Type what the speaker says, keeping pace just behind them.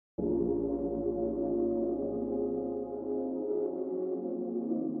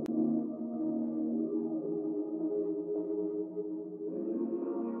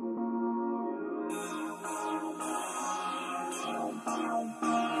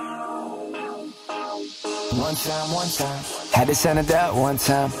One time, one time. Had to send it out one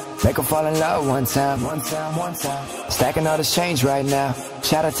time. Make her fall in love one time. One time, one time. Stacking all this change right now.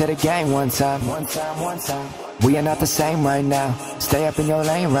 Shout out to the gang one time. One time, one time. We are not the same right now. Stay up in your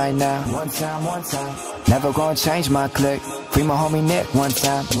lane right now. One time, one time. Never gonna change my clique. Free my homie Nick one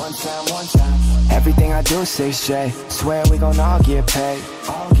time. One time, one time. Everything I do 6J. Swear we gon' all get paid.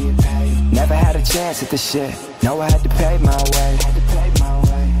 All get paid. Never had a chance at this shit. Know I had to pay my way. Had to pay my way.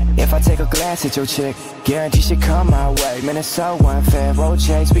 If I take a glance at your chick, guarantee she come my way. Man, it's so unfair. Roll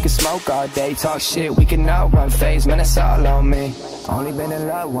chase, we can smoke all day. Talk shit, we can all run phase. Man, it's all on me. Only been in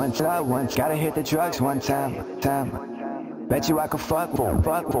love once, love once. Gotta hit the drugs one time. Bet you I could fuck.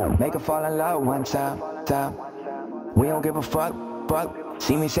 Make her fall in love one time. We don't give a fuck.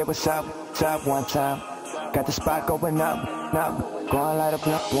 See me say what's up one time. Got the spot going up. Going light up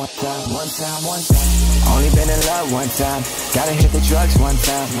one time. One time, one time. Only been in love one time. Gotta hit the drugs one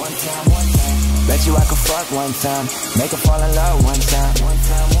time. One time, one time. Bet you I could fuck one time. Make her fall in love one time. One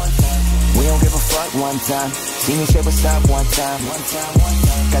time, one time. We don't give a fuck one time. See me say what's up one time. One time, one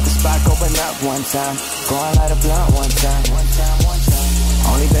time. Got the spot going up one time. Going light a blunt one time. One time, one time.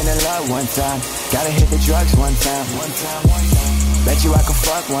 Only been in love one time. Gotta hit the drugs one time. One time, one time. Bet you I could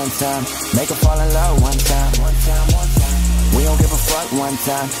fuck one time. Make her fall in love one time. One time, one time. We don't give a fuck one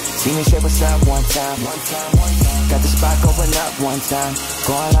time. See me say what's up one time. One time, one time. Got the spot going up one time.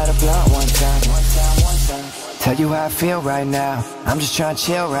 Going light a blunt one time. One time, one time. Tell you how I feel right now. I'm just trying to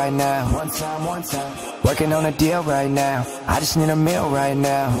chill right now. One time, one time. Working on a deal right now. I just need a meal right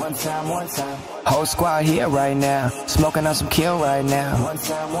now. One time, one time. Whole squad here right now. Smoking on some kill right now. One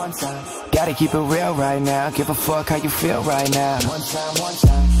time, one time. Gotta keep it real right now. Give a fuck how you feel right now. One time, one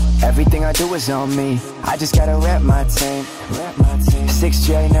time. Everything I do is on me. I just gotta rep my team.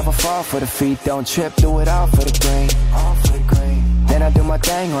 6J never fall for the feet. Don't trip, do it all for the green. All for the green. Then I do my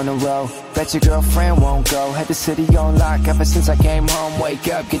thing on the road. Bet your girlfriend won't go. Had the city on lock ever since I came home. Wake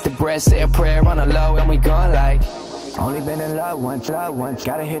up, get the bread, say a prayer on the low, and we gone like. Only been in love once.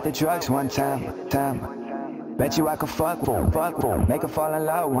 Gotta hit the drugs one time. Bet you I could fuck. Make her fall in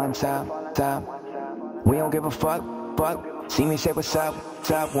love one time. We don't give a fuck. See me say what's up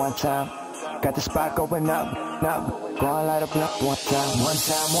one time. Got the spot going up. Going light a blunt one time. One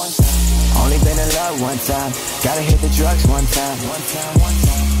time, one time. Only been in love one time. Gotta hit the drugs one time. One time, one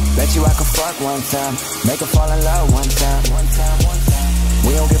time. Bet you I could fuck one time. Make her fall in love one time. One time, one time.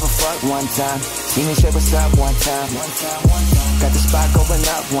 We don't give a fuck one time. See me say what's up one time. One time, one time. Got the spot going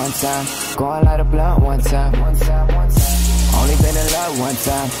up one time. Going light a blunt one time. One time, one time. Only been in love one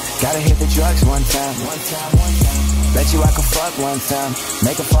time. Gotta hit the drugs one time. One time, one time. Bet you I could fuck one time.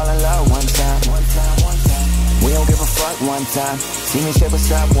 Make her fall in love one time. One time, one time. We don't give a fuck one time. See me say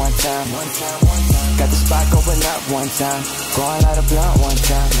what's up one time. One time, one time. Got the spot going up one time. Going light a blunt one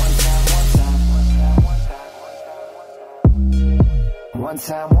time. One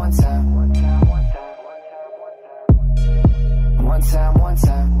time, one time. One time, one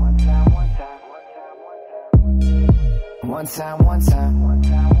time. One time, one time.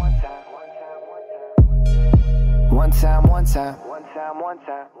 One time, one time. One time,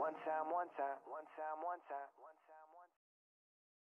 one time. One time, one time.